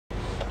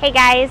Hey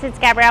guys, it's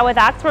Gabrielle with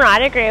Oxmoor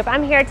Auto Group.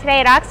 I'm here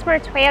today at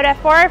Oxmoor Toyota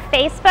for our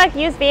Facebook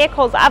Used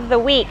Vehicles of the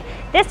Week.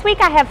 This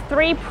week I have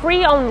 3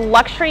 pre-owned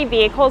luxury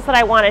vehicles that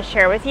I want to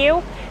share with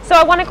you. So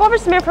I want to go over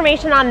some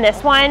information on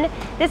this one.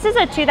 This is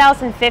a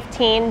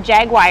 2015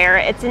 Jaguar.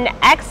 It's an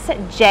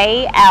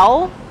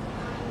XJL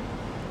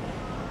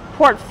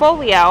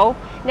Portfolio.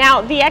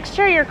 Now the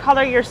exterior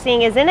color you're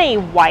seeing is in a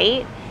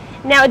white.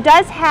 Now it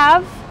does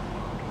have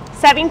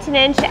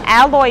 17-inch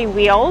alloy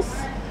wheels.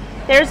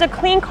 There's a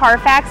clean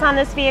Carfax on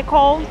this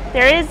vehicle.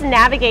 There is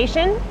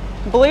navigation,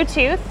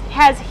 Bluetooth,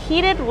 has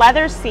heated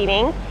leather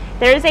seating.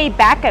 There is a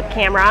backup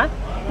camera.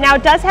 Now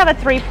it does have a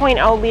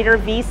 3.0 liter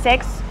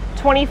V6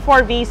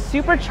 24V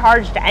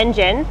supercharged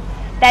engine.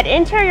 That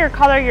interior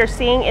color you're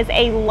seeing is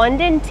a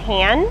London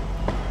tan.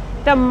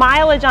 The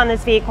mileage on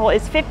this vehicle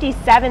is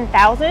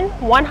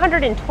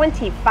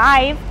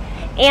 57,125,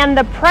 and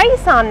the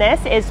price on this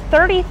is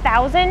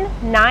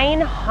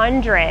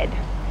 $30,900.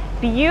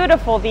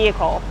 Beautiful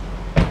vehicle.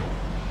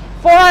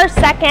 For our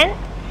second,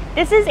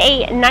 this is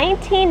a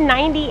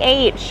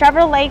 1998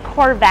 Chevrolet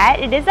Corvette.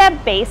 It is a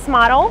base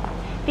model.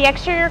 The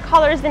exterior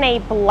color is in a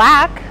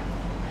black.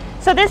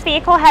 So this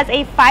vehicle has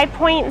a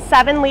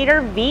 5.7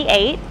 liter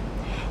V8.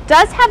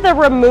 Does have the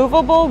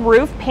removable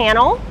roof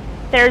panel.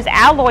 There's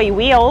alloy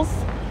wheels.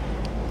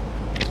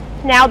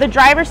 Now the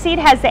driver's seat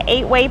has the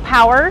 8-way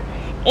power,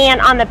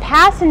 and on the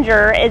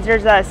passenger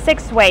there's a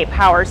 6-way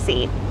power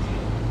seat.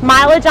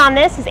 Mileage on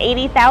this is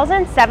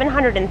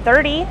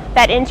 80,730.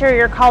 That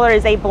interior color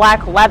is a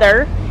black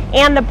leather,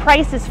 and the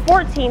price is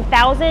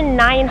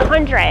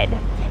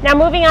 $14,900. Now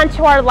moving on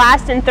to our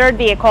last and third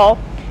vehicle.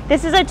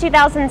 This is a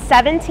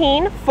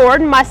 2017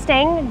 Ford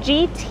Mustang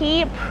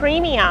GT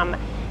Premium.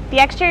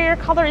 The exterior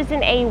color is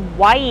in a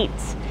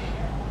white.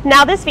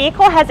 Now this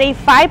vehicle has a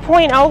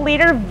 5.0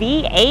 liter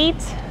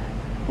V8.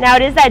 Now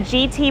it is that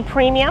GT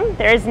Premium.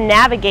 There is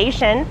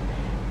navigation.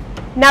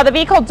 Now the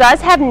vehicle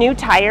does have new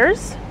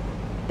tires.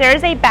 There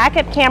is a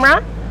backup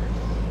camera.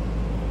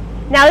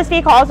 Now this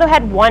vehicle also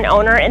had one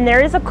owner, and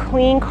there is a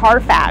clean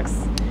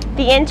Carfax.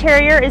 The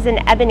interior is in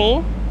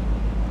ebony.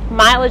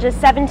 Mileage is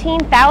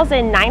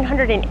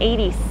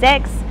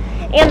 17,986,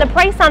 and the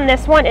price on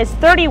this one is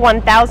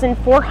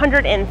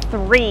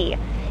 $31,403.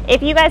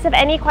 If you guys have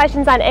any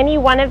questions on any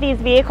one of these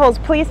vehicles,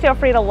 please feel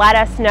free to let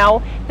us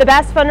know. The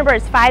best phone number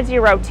is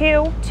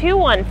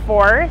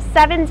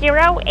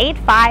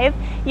 502-214-7085.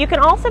 You can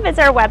also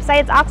visit our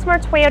website. It's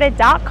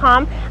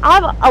oxmoortoyota.com.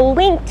 I'll have a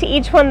link to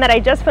each one that I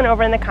just went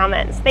over in the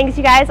comments. Thanks,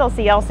 you guys. I'll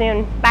see y'all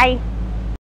soon. Bye.